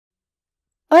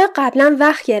آیا قبلا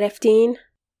وقت گرفتین؟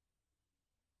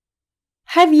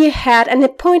 Have you had an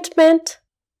appointment?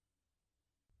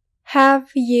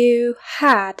 Have you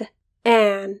had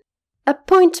an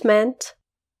appointment?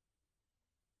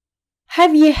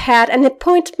 Have you had an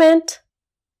appointment?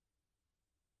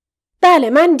 بله،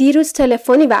 من دیروز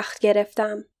تلفنی وقت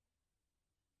گرفتم.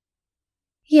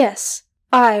 Yes,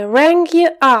 I rang you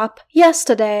up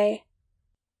yesterday.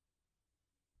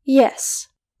 Yes,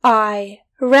 I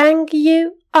rang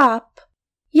you up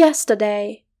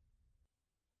yesterday.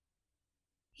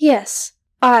 Yes,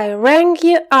 I rang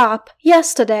you up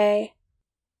yesterday.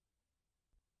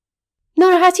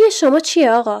 ناراحتی شما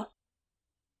چیه آقا؟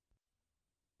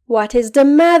 What is the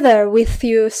matter with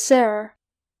you, sir?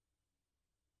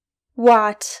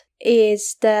 What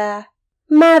is the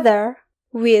matter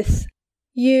with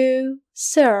you,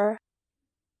 sir?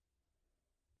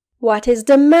 What is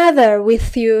the matter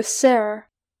with you, sir?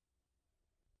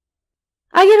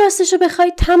 اگه راستشو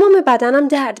بخوای تمام بدنم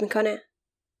درد میکنه.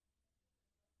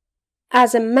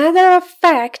 As a matter of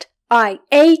fact, I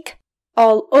ache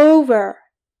all over.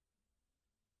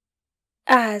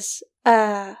 As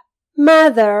a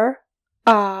matter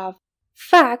of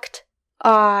fact,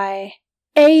 I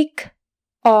ache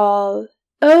all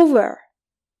over.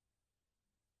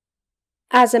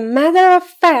 As a matter of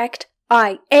fact,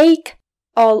 I ache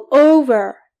all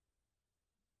over.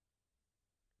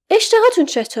 اشتهاتون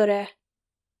چطوره؟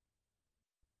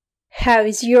 How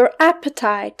is your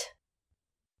appetite?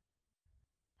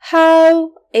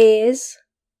 How is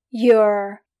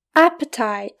your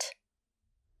appetite?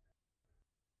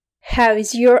 How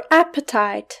is your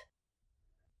appetite?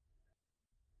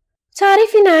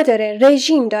 تعریفی نداره،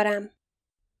 رژیم دارم.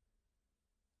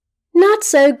 Not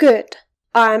so good.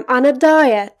 I'm on a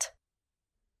diet.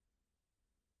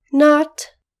 Not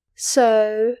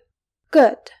so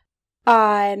good.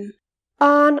 I'm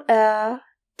on a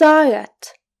diet.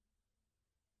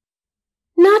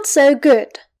 Not so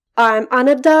good. I'm on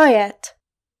a diet.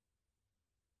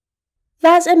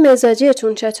 وضع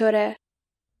مزاجیتون چطوره؟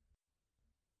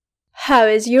 How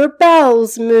is your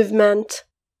bowels movement?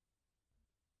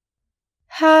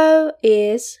 How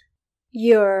is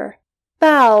your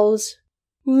bowels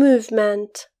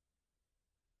movement?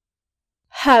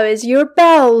 How is your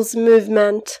bowels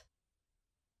movement?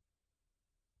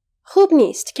 خوب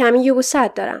نیست. کمی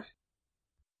یبوست دارم.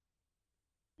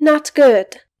 Not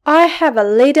good. I have a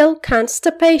little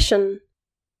constipation.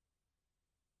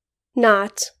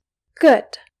 Not good.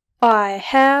 I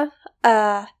have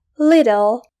a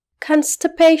little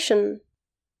constipation.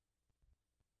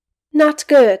 Not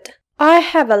good. I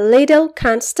have a little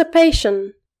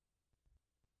constipation.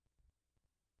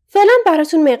 فعلا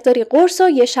براتون مقداری قرص و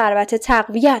یه شربت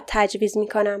تقویت تجویز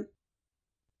میکنم.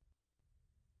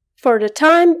 For the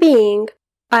time being,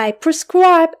 I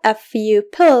prescribe a few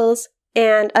pills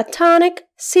and a tonic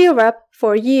syrup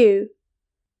for you.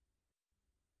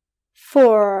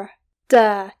 For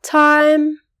the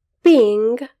time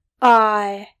being,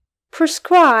 I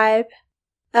prescribe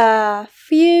a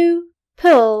few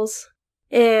pills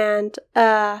and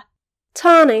a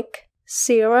tonic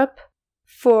syrup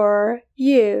for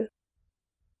you.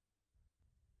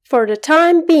 For the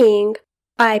time being,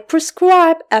 I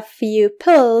prescribe a few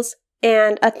pills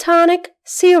and a tonic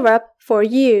syrup for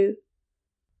you.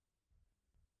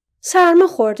 سرما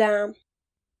خوردم.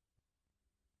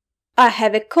 I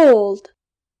have a cold.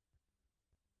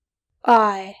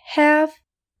 I have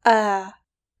a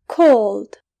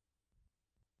cold.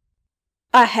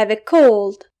 I have a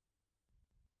cold.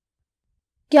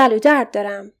 گلو درد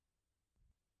دارم.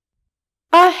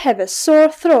 I have a sore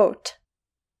throat.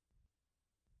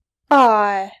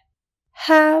 I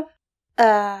have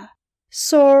a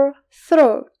sore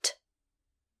throat.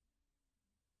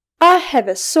 I have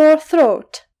a sore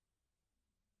throat.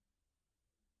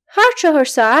 هر 4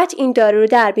 ساعت این دارو رو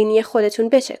در بینی خودتون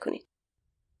بچکونید.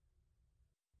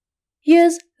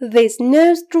 Use these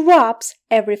nose drops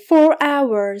every 4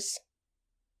 hours.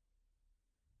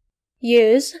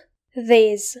 Use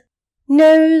these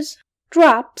nose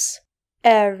drops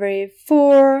every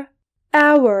 4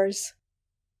 hours.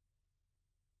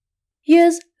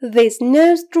 Use these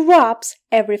nose drops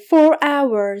every 4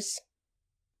 hours.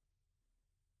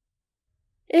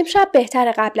 امشب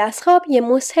بهتر قبل از خواب یه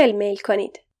مسهل میل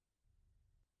کنید.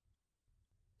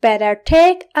 Better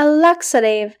take a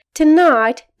laxative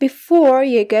tonight before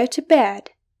you go to bed.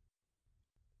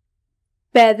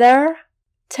 Better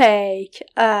take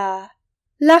a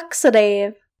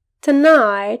laxative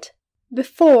tonight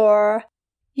before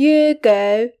you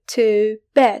go to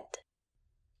bed.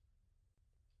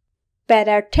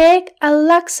 Better take a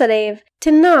laxative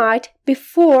tonight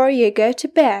before you go to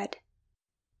bed.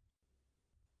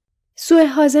 سوء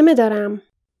هاضمه دارم.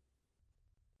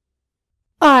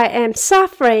 I am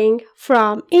suffering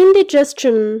from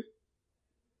indigestion.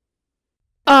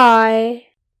 I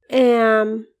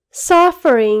am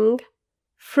suffering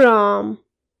from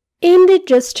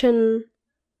indigestion.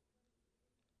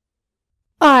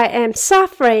 I am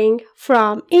suffering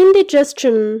from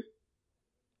indigestion.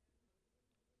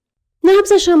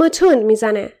 نبض شما تند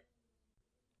میزنه.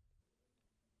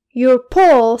 Your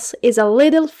pulse is a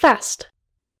little fast.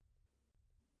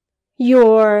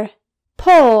 Your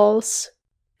pulse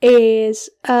is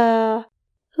a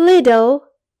little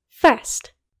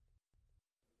fast.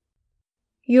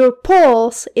 Your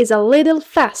pulse is a little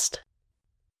fast.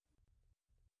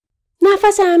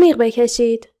 نفس عمیق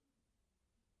بکشید.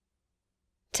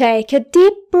 Take a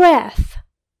deep breath.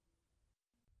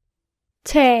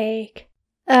 Take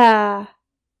a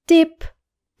deep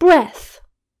breath.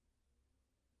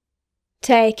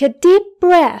 Take a deep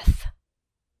breath.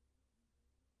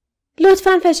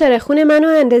 لطفاً فشار خون منو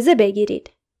اندازه بگیرید.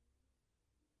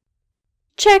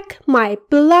 Check my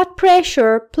blood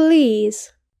pressure, please.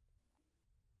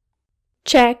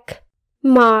 Check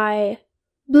my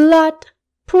blood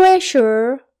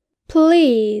pressure,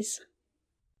 please.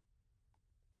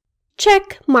 Check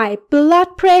my blood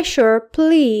pressure,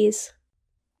 please.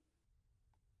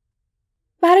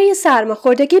 برای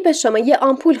سرماخوردگی به شما یه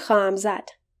آمپول خواهم زد.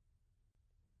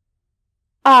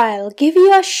 I'll give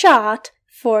you a shot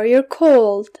for your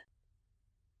cold.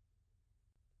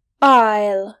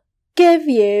 I'll give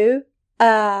you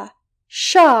a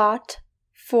shot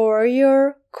for your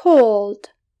cold.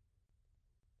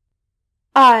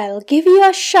 I'll give you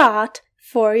a shot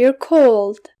for your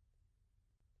cold.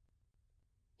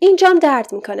 اینجام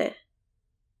درد میکنه.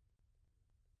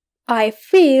 I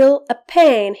feel a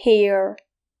pain here.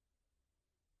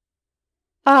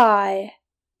 I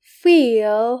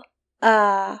feel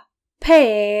a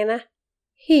pain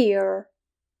here.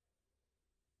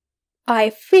 I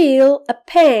feel a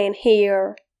pain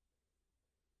here.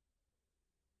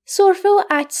 سرفه و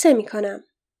عطسه می کنم.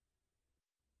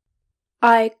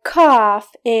 I cough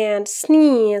and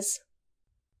sneeze.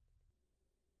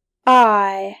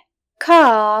 I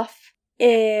cough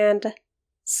and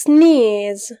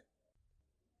sneeze.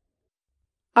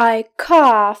 I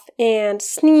cough and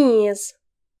sneeze.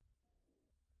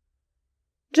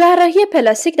 جراحی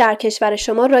پلاستیک در کشور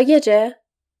شما رایجه؟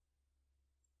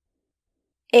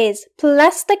 Is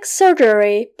plastic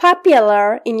surgery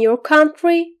popular in your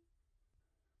country?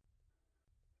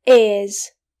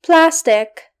 Is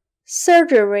plastic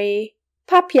surgery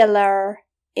popular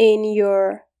in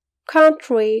your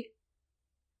country?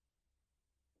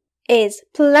 Is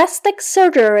plastic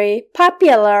surgery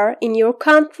popular in your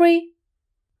country?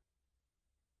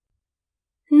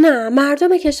 نه،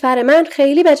 مردم کشور من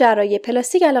خیلی به جراحی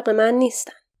پلاستیک علاقه‌مند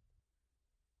نیستن.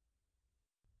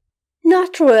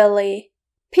 Not really.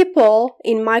 People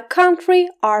in my country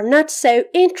are not so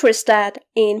interested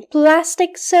in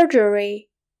plastic surgery.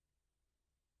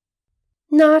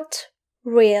 Not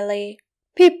really.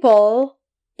 People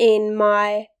in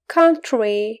my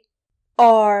country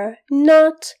are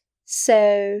not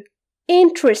so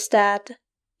interested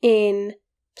in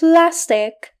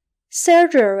plastic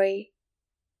surgery.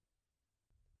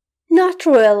 Not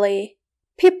really.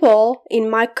 People in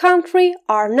my country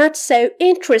are not so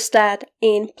interested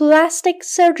in plastic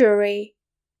surgery.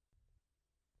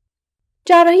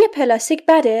 جراحی پلاستیک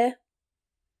بده؟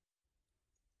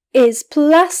 Is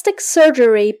plastic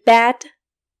surgery bad?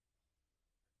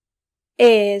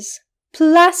 Is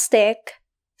plastic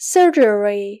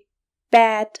surgery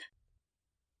bad?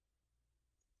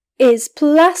 Is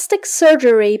plastic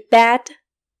surgery bad?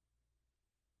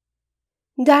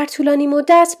 در طولانی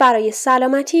مدت برای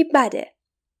سلامتی بده.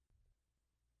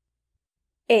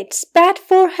 It's bad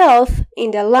for health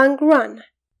in the long run.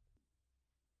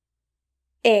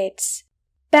 It's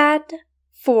bad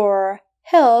for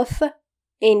health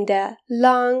in the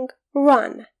long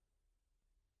run.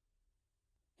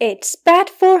 It's bad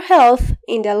for health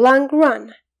in the long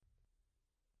run.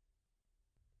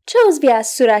 چه عضوی از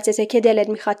صورتته که دلت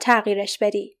میخواد تغییرش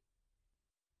بدی؟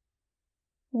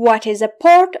 What is a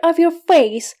part of your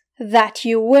face that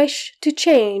you wish to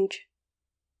change?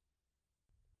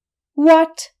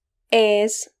 What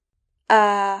is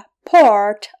a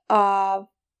part of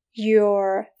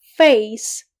your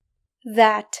face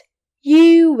that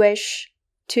you wish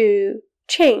to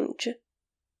change?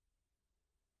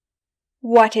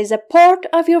 What is a part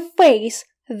of your face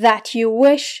that you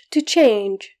wish to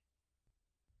change?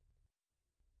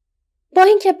 با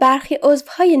اینکه برخی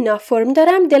عضوهای نافرم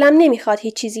دارم دلم نمیخواد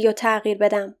هیچ چیزی رو تغییر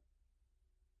بدم.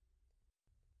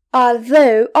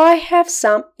 Although I have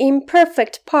some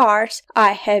imperfect parts,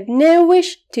 I have no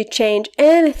wish to change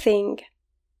anything.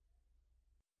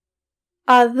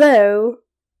 Although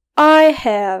I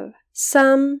have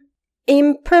some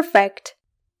imperfect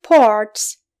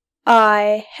parts,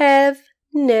 I have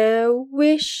no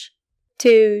wish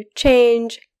to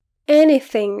change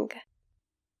anything.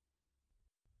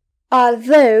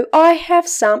 Although I have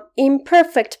some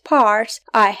imperfect parts,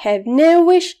 I have no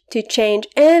wish to change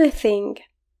anything.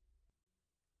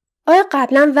 آیا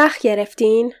قبلا وقت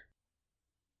گرفتین؟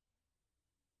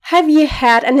 Have you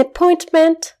had an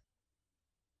appointment?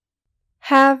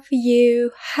 Have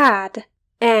you had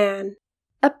an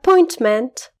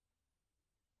appointment?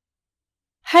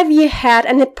 Have you had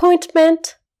an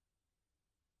appointment?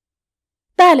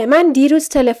 بله، من دیروز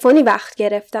تلفنی وقت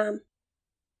گرفتم.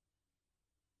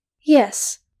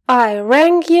 Yes, I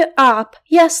rang you up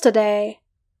yesterday.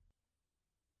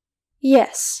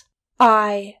 Yes,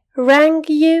 I rang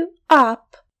you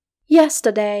up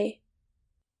yesterday.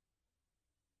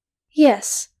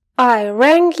 Yes, I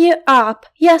rang you up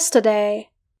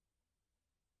yesterday.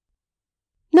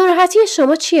 ناراحتی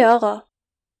شما چیه آقا؟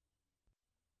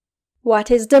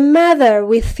 What is the matter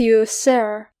with you,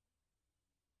 sir?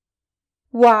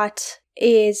 What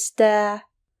is the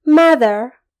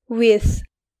matter with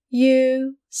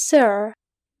you, sir?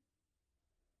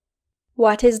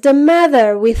 What is the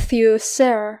matter with you,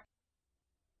 sir?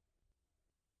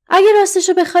 اگه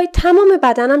راستشو بخوای تمام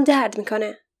بدنم درد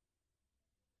میکنه.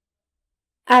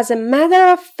 As a matter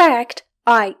of fact,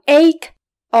 I ache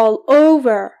all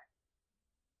over.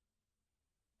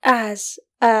 As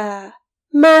a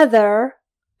matter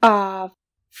of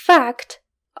fact,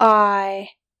 I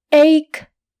ache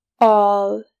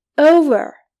all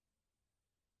over.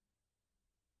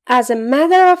 As a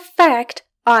matter of fact,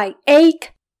 I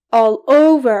ache all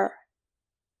over.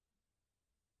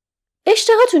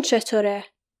 اشتهاتون چطوره؟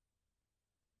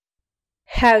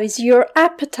 How is your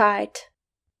appetite?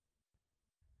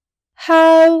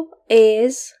 How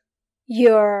is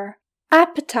your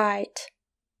appetite?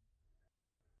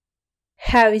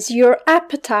 How is your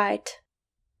appetite?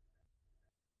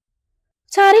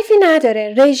 تعریفی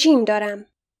نداره، رژیم دارم.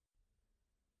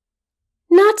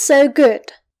 Not so good.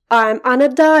 I'm on a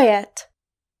diet.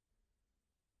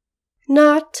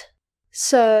 Not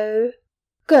so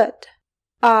good.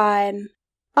 I'm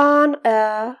on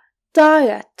a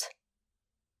diet.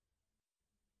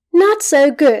 Not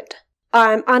so good.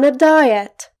 I'm on a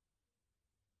diet.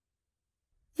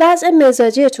 وضع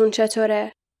مزاجیتون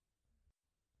چطوره؟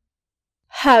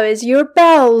 How is your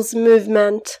bowels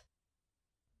movement?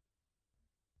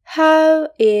 How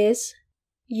is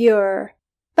your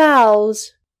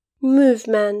bowels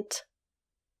movement?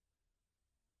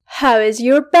 How is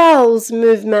your bowels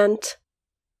movement?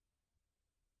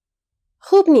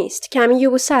 خوب نیست. کمی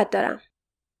یبوست دارم.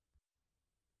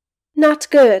 Not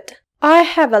good. I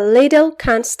have a little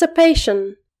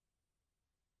constipation.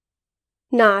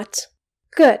 Not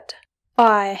good.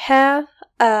 I have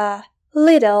a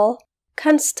little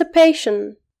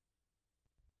constipation.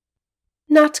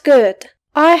 Not good.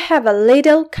 I have a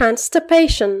little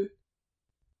constipation.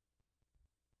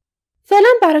 فعلا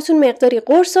براتون مقداری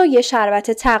قرص و یه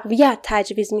شربت تقویت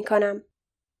تجویز میکنم.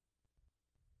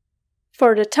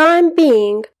 For the time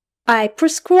being, I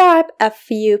prescribe a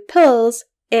few pills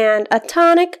and a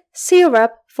tonic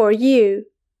syrup for you.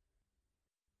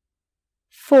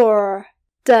 For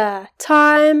the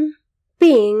time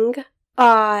being,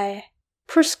 I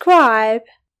prescribe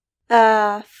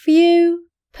a few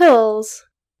pills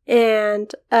and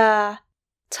a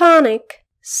tonic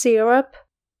syrup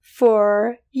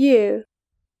for you.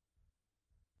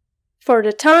 For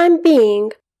the time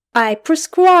being, I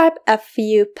prescribe a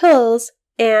few pills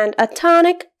and a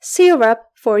tonic syrup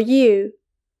for you.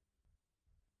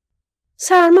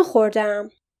 سرما خوردم.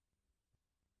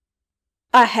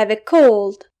 I have a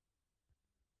cold.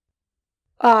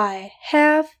 I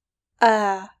have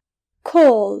a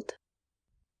cold.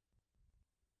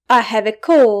 I have a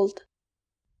cold.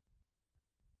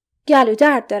 گلو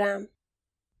درد دارم.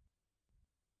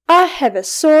 I have a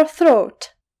sore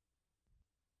throat.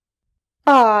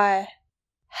 I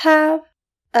have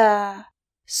a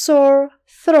sore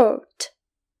throat.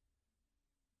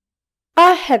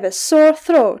 I have a sore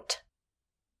throat.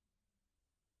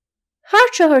 هر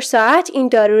 4 ساعت این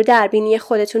دارو رو در بینی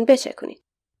خودتون بچکونید.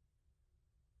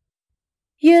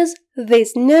 Use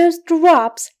these nose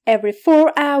drops every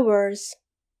 4 hours.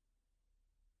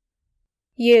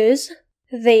 Use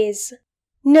these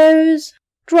nose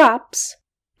drops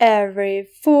every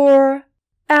 4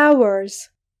 hours.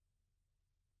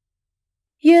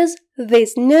 Use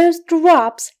these nose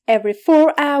drops every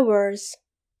 4 hours.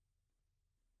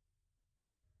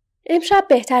 امشب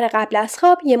بهتر قبل از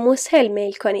خواب یه مسهل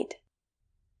میل کنید.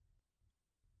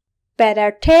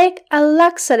 Better take a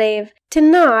laxative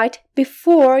tonight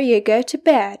before you go to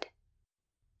bed.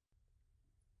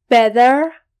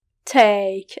 Better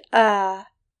take a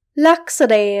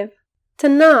laxative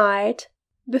tonight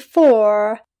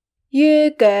before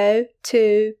you go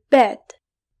to bed.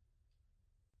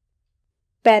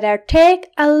 Better take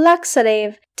a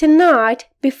laxative tonight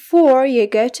before you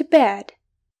go to bed.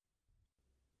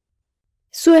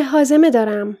 سوء هاضمه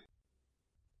دارم.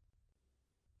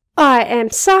 I am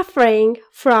suffering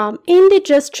from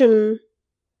indigestion.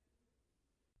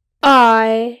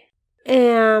 I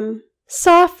am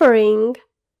suffering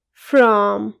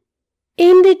from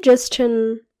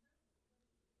indigestion.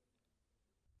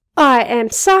 I am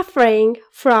suffering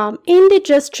from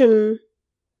indigestion.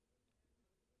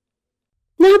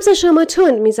 نبض شما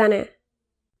تند میزنه.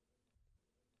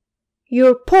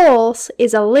 Your pulse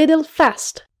is a little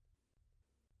fast.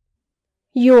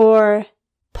 Your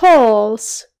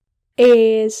pulse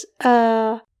is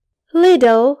a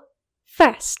little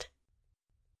fast.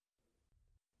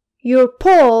 Your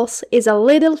pulse is a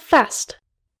little fast.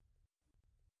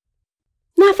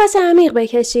 نفس عمیق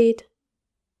بکشید.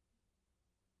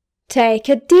 Take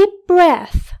a deep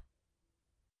breath.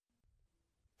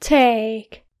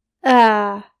 Take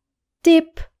a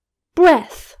deep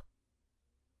breath.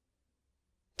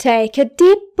 Take a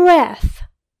deep breath.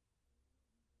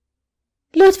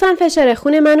 لطفاً فشار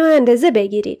خون منو اندازه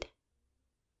بگیرید.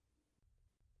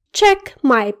 Check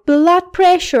my blood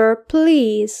pressure,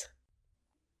 please.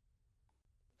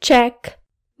 Check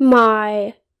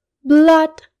my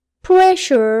blood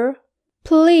pressure,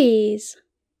 please.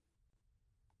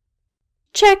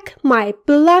 Check my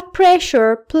blood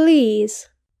pressure, please.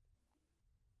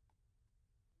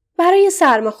 برای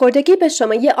سرماخوردگی به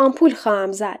شما یه آمپول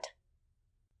خواهم زد.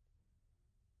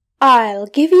 I'll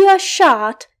give you a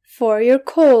shot for your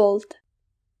cold.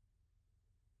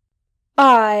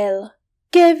 I'll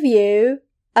give you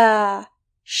a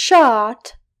shot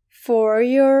for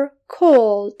your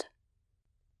cold.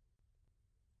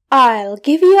 I'll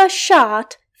give you a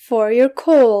shot for your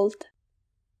cold.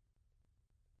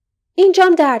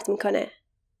 اینجام درد میکنه.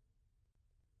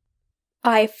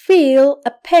 I feel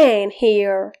a pain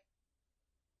here.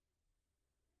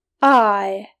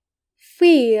 I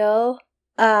feel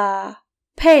a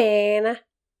pain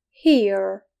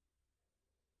here.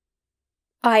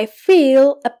 I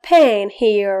feel a pain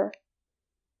here.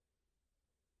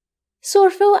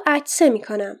 سرفه و عطسه می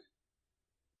کنم.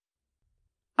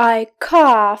 I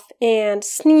cough and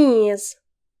sneeze.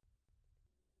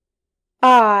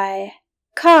 I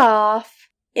cough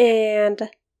and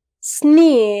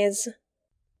sneeze.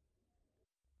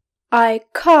 I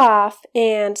cough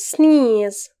and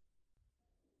sneeze.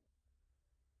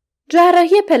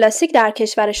 جراحی پلاستیک در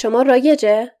کشور شما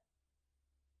رایجه؟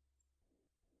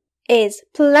 Is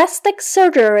plastic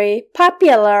surgery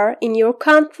popular in your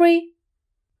country?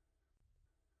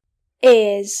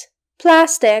 Is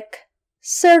plastic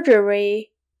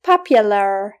surgery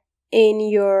popular in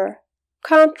your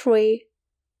country?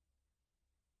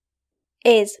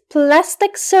 Is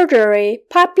plastic surgery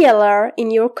popular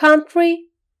in your country?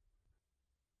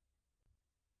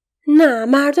 نه،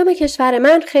 مردم کشور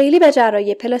من خیلی به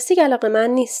جراحی پلاستیک علاقه‌مند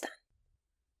نیستن.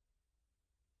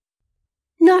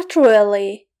 Not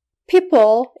really.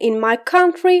 People in my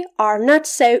country are not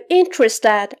so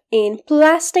interested in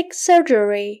plastic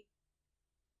surgery.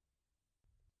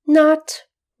 Not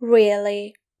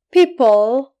really.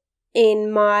 People in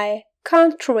my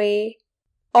country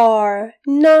are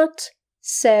not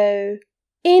so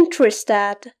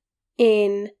interested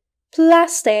in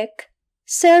plastic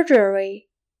surgery.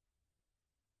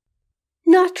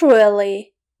 Not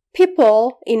really.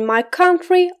 People in my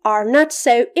country are not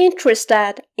so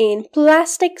interested in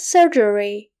plastic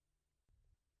surgery.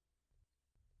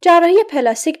 جراحی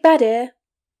پلاستیک بده؟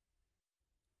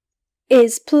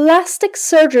 Is plastic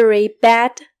surgery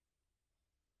bad?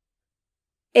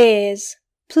 Is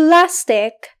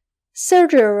plastic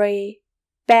surgery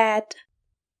bad?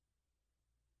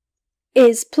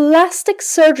 Is plastic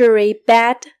surgery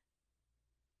bad?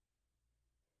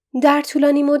 در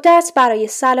طولانی مدت برای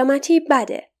سلامتی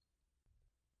بده.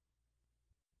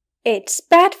 It's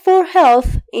bad for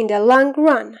health in the long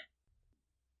run.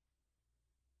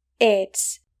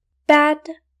 It's bad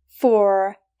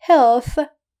for health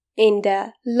in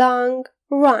the long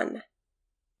run.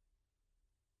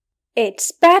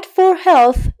 It's bad for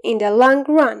health in the long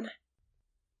run.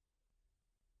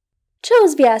 چه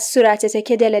عضوی از صورتته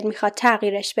که دلت میخواد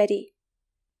تغییرش بدی؟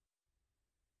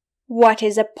 What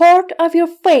is a part of your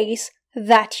face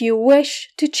that you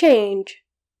wish to change?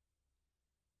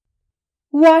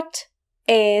 What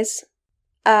is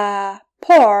a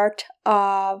part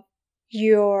of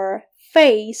your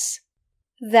face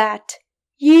that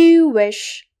you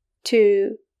wish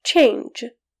to change?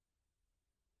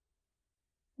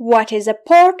 What is a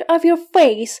part of your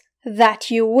face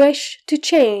that you wish to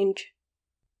change?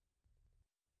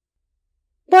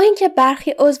 با اینکه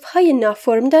برخی عضوهای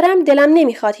نافرم دارم دلم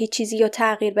نمیخواد هیچ چیزی رو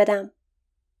تغییر بدم.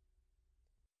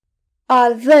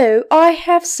 Although I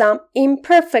have some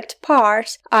imperfect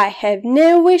parts, I have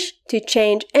no wish to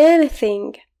change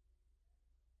anything.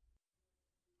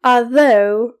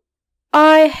 Although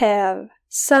I have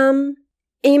some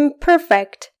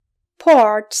imperfect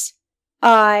parts,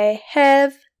 I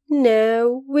have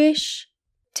no wish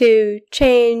to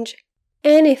change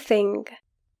anything.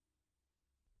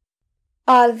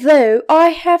 Although I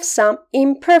have some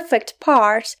imperfect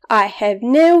parts, I have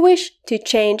no wish to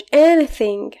change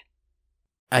anything.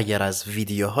 اگر از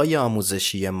ویدیوهای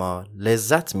آموزشی ما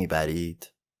لذت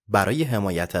میبرید، برای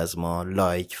حمایت از ما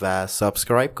لایک و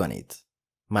سابسکرایب کنید.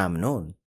 ممنون.